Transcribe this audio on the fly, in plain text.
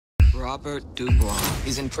Robert Dubois.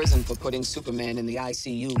 He's in prison for putting Superman in the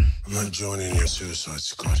ICU. I'm not joining your suicide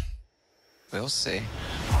squad. We'll see.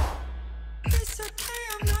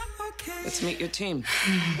 Let's meet your team.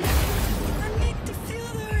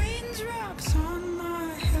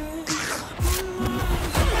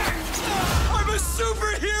 I'm a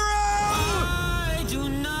superhero!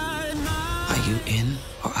 Are you in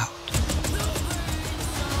or out?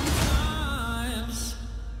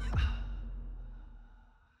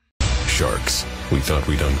 Sharks. We thought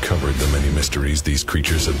we'd uncovered the many mysteries these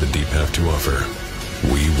creatures of the deep have to offer.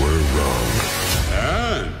 We were wrong.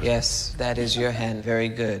 Yes, that is your hand. Very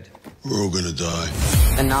good. We're all gonna die.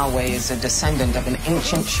 The Nawe is a descendant of an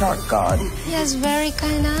ancient shark god. He has very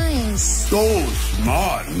kind eyes. So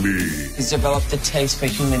smart, me. He's developed a taste for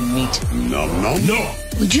human meat. No, no, no.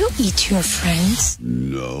 Would you eat your friends?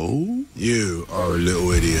 No. You are a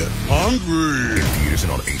little idiot. Hungry. In theaters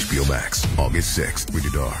and on HBO Max, August 6th.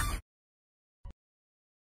 Rated R.